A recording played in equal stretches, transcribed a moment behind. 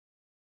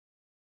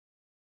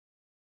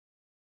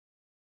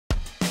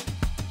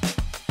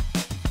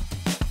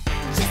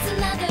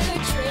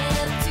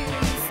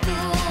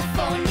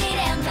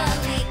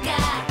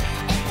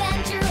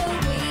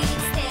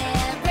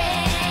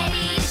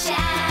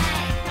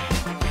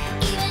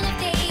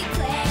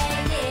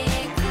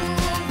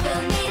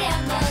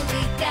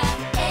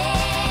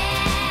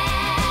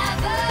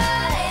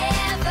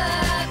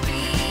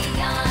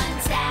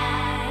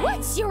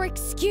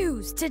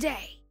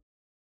today.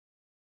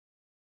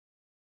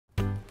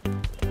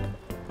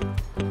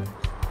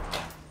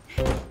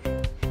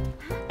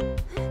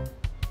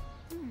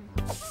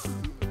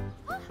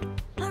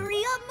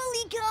 Hurry up,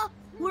 Malika!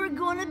 We're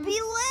gonna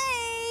be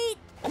late!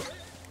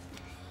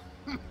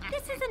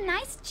 This is a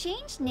nice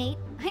change, Nate.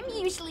 I'm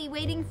usually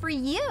waiting for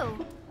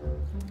you.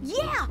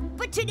 Yeah,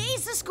 but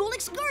today's the school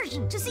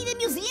excursion to see the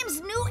museum's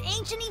new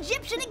ancient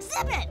Egyptian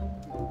exhibit.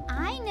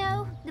 I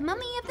know. The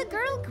mummy of the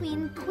girl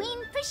queen, Queen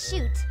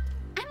Pshut.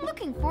 I'm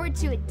looking forward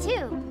to it,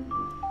 too.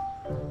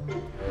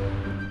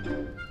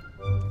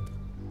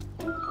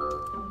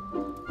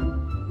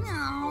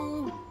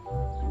 No.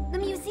 The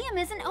museum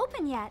isn't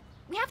open yet.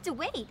 We have to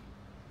wait.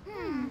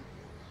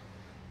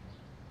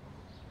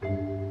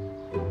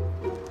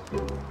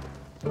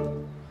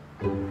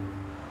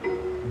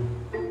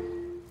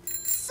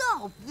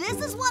 So, this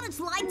is what it's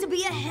like to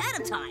be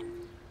ahead of time.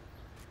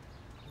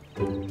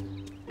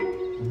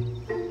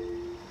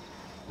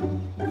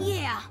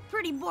 Yeah,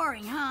 pretty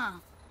boring, huh?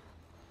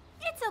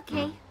 It's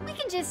okay. We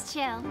can just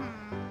chill.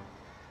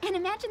 And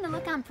imagine the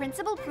look on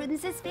Principal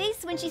Prudence's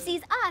face when she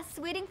sees us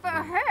waiting for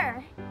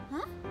her.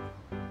 Huh?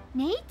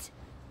 Nate?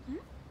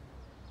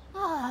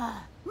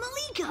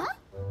 Malika,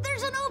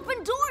 there's an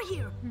open door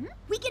here.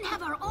 We can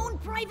have our own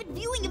private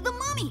viewing of the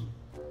mummy.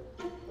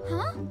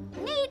 Huh?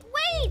 Nate,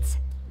 wait!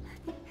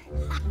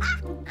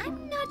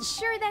 I'm not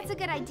sure that's a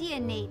good idea,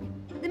 Nate.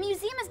 The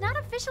museum is not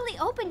officially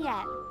open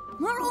yet.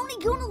 We're only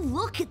gonna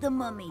look at the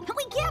mummy, and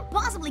we can't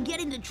possibly get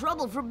into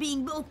trouble for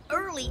being both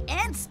early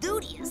and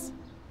studious.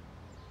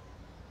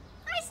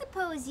 I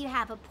suppose you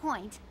have a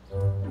point.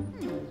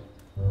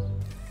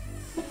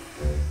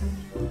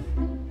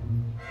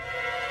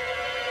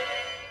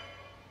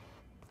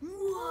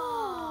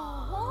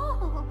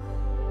 Whoa!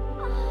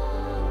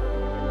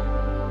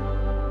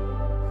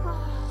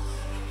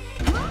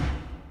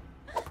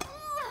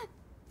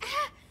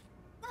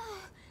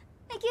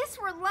 I guess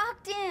we're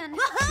locked in.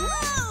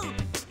 Woohoo!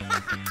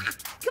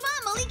 Come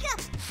on, Malika,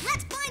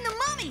 let's find the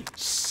mummy.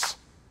 Shh!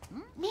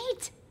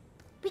 Nate,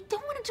 we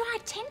don't want to draw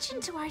attention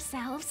to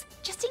ourselves,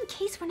 just in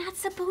case we're not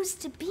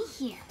supposed to be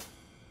here.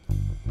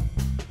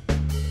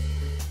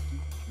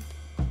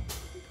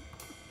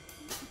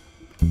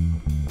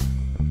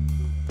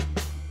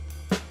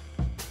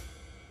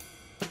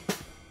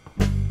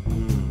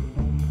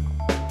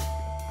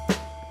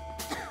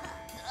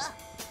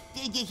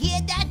 Did you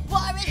hear that,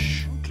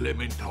 Boris?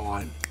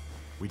 Clementine,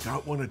 we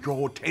don't want to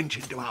draw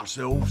attention to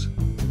ourselves.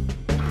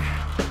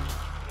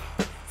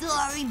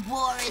 Sorry,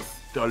 Boris.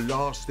 The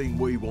last thing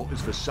we want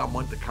is for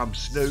someone to come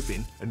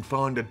snooping and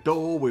find a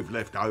door we've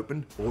left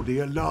open or the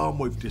alarm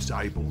we've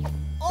disabled.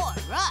 Or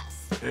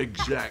us.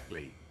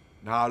 Exactly.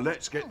 Now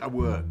let's get to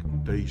work.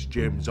 These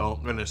gems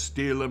aren't going to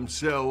steal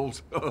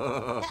themselves.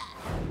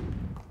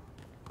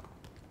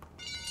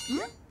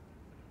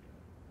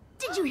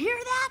 Did you hear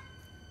that?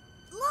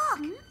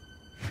 Look!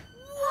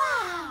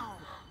 Wow!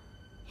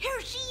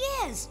 Here she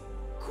is!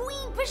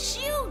 Queen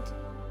Pshut!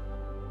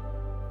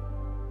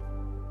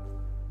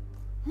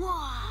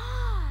 Wow!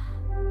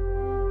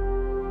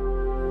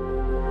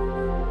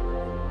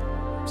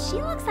 She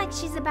looks like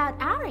she's about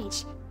our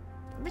age,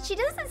 but she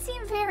doesn't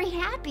seem very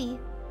happy.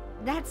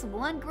 That's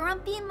one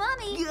grumpy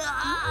mummy.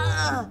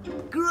 Ah,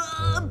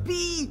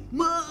 grumpy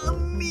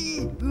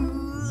mummy!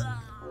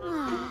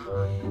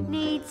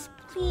 Nate,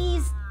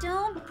 please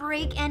don't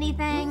break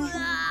anything.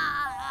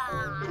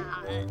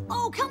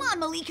 Oh, come on,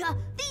 Malika.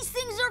 These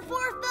things are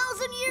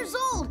 4,000 years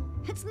old.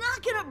 It's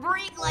not gonna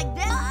break like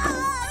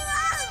that.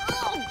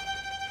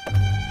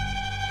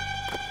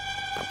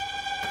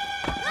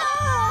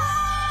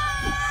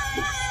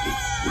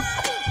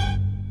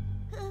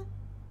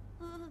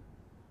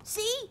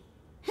 See?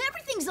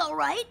 Everything's all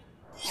right.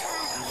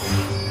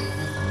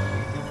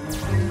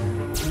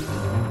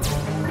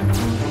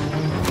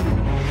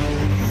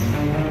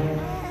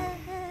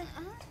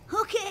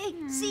 Okay,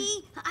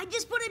 see? I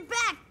just put it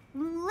back.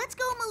 Let's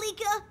go,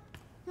 Malika.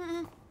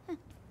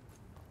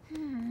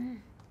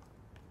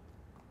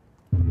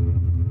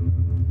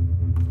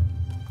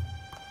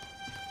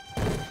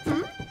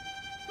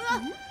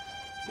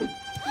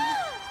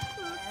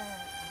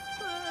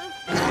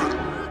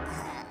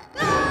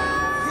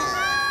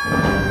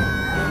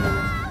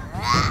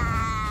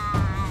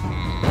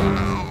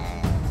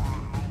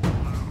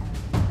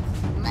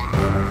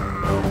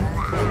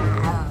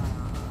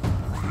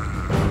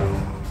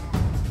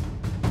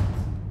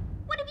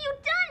 What have you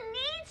done,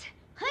 Nate?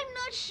 I'm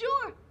not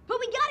sure, but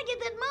we gotta get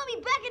that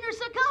mummy back in her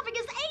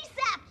sarcophagus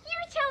ASAP.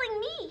 You're telling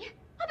me.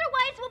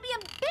 Otherwise, we'll be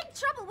in big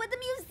trouble with the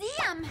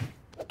museum.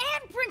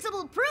 And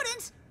Principal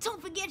Prudence.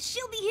 Don't forget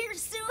she'll be here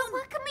soon. But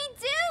what can we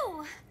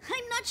do?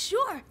 I'm not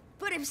sure,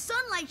 but if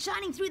sunlight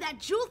shining through that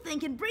jewel thing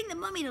can bring the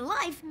mummy to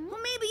life, well,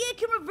 maybe it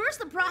can reverse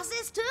the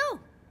process too.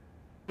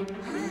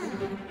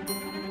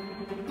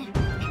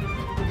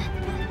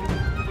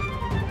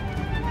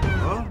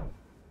 Huh?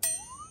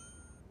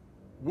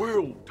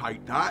 We'll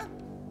take that.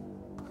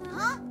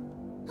 Huh?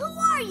 Who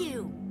are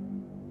you?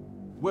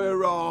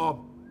 We're,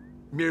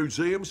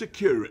 museum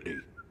security.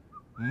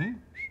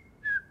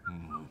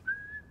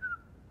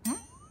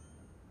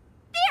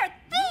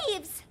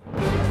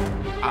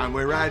 And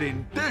we're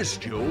adding this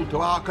jewel to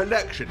our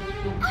collection.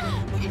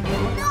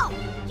 No!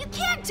 You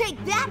can't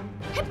take that!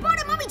 It brought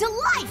a mummy to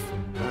life!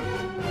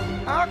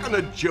 How can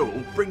a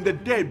jewel bring the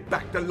dead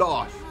back to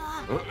life?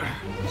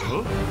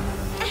 Huh?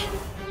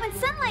 When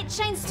sunlight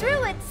shines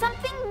through it,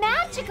 something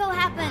magical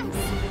happens.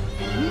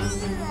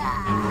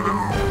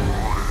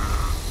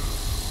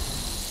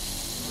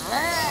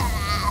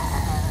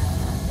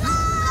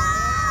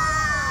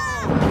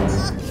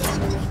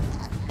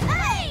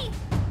 Hey!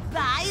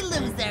 Bye,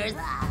 losers!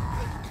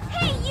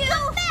 Hey, you!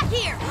 Come back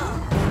here!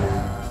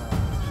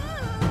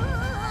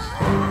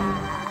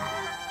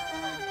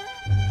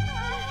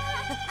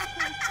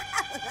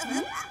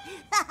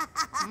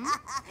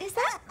 Is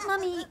that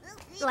Mummy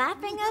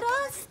laughing at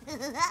us?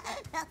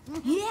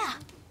 Yeah,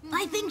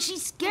 I think she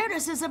scared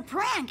us as a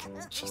prank.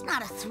 She's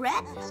not a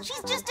threat.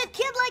 She's just a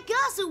kid like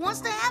us who wants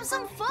to have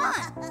some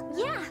fun.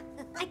 Yeah,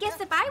 I guess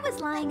if I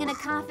was lying in a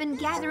coffin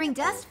gathering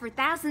dust for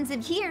thousands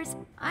of years,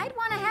 I'd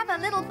want to have a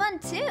little fun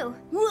too.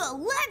 Well,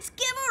 let's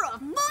give her a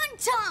fun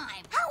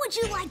time. How would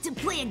you like to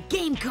play a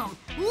game called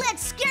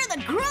Let's Scare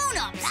the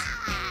Grown-Ups?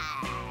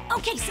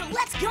 Okay, so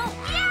let's go.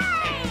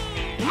 Yay!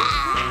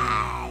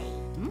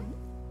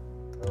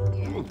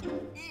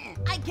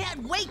 I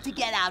can't wait to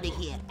get out of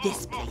here.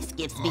 This place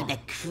gives me the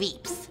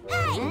creeps.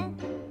 Hey,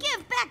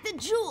 give back the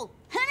jewel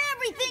and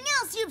everything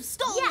else you've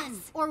stolen.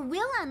 Yes, or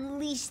we'll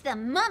unleash the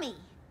mummy.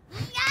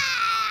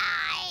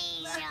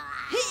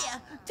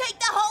 Here, take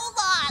the whole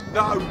lot.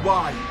 No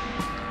way!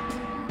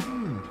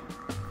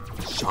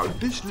 So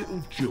this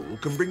little jewel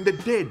can bring the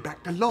dead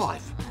back to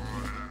life.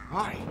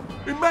 Hey,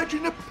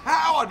 imagine the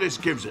power this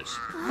gives us.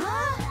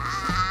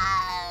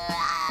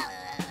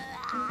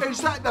 Is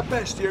that the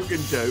best you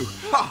can do?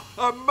 Ha!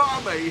 A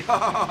mummy!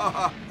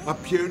 A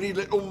puny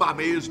little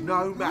mummy is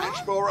no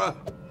match for a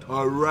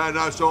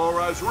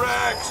Tyrannosaurus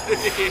Rex!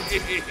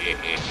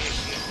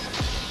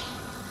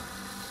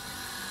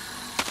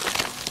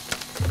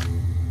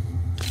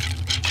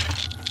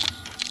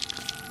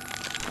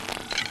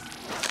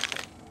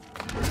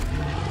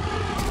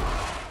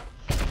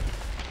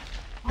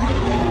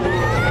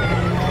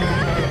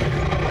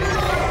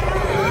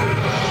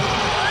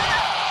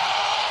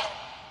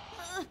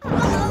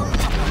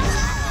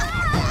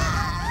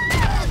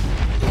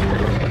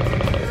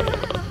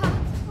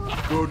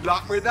 Good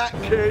luck with that,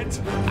 kids.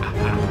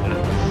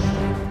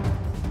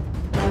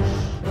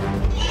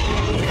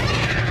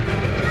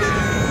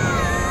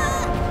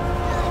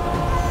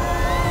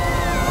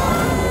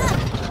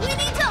 We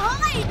need to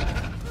hide.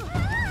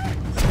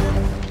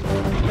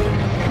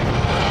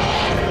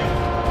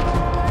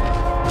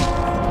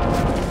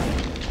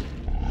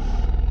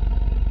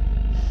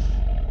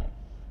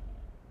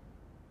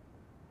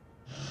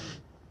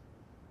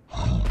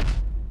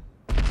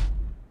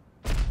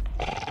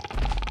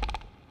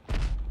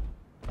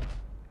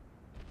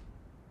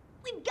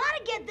 We've got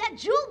to get that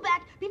jewel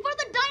back before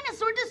the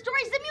dinosaur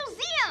destroys the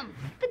museum.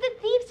 But the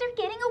thieves are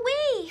getting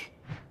away.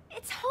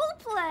 It's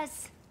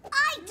hopeless.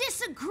 I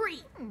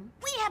disagree.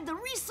 We have the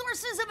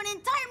resources of an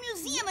entire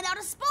museum at our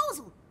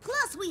disposal.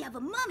 Plus, we have a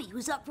mummy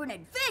who's up for an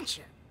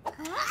adventure.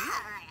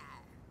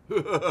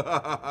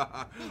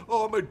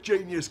 I'm a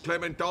genius,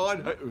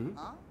 Clementine.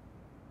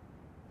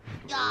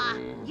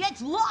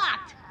 It's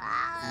locked.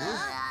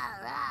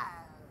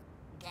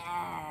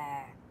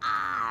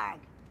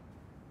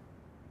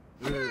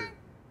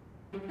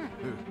 Thank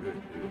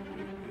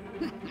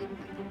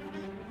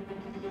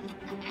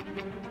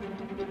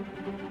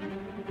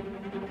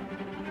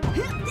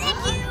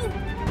you.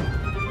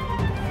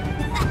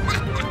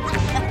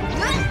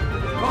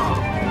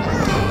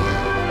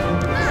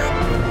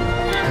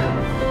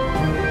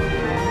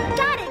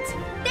 Got it.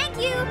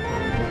 Thank you.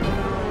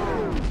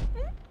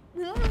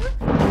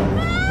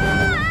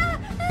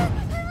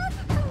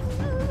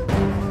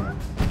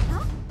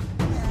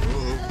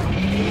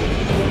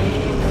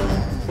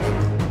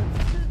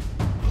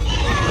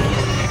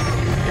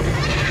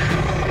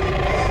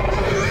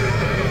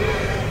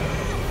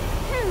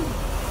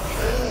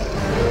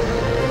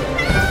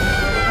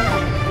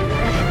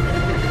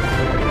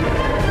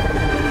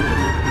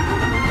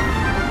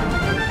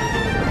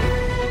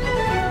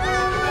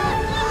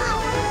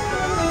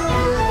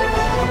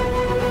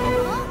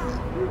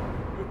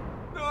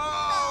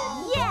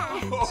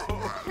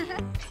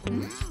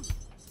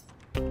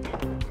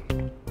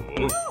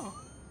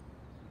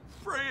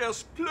 Free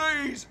us,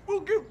 please.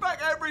 We'll give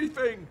back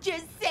everything.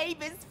 Just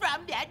save us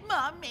from that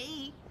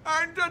mummy.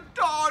 And the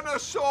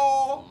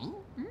dinosaur.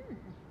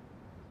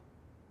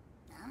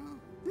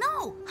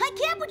 No, I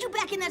can't put you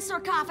back in that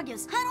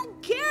sarcophagus. I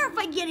don't care if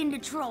I get into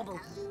trouble.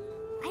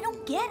 I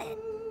don't get it.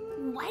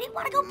 Why do you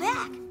want to go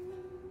back?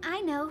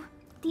 I know.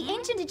 The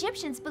ancient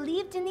Egyptians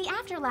believed in the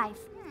afterlife.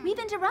 We've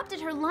interrupted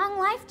her long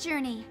life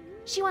journey.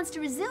 She wants to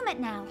resume it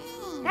now.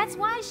 That's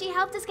why she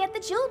helped us get the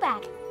jewel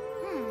back.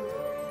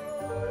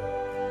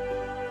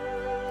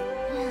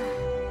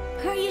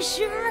 Are you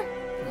sure?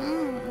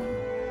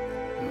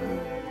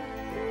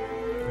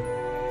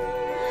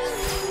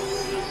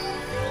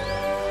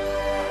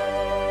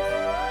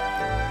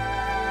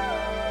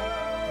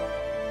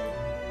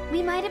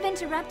 We might have have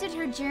interrupted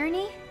her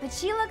journey, but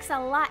she looks a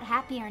lot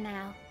happier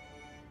now.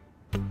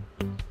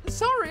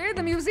 Sorry,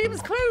 the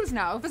museum's closed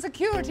now for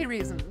security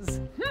reasons.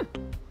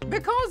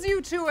 Because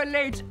you two are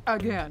late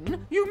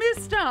again, you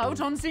missed out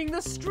on seeing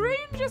the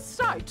strangest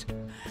sight.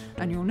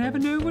 And you'll never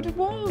know what it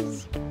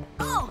was.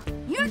 Oh,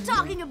 you're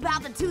talking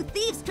about the two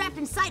thieves trapped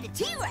inside a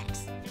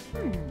T-Rex.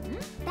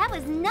 That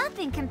was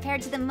nothing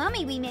compared to the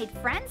mummy we made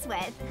friends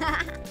with.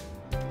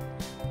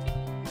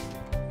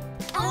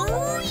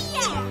 Oh,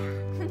 yeah!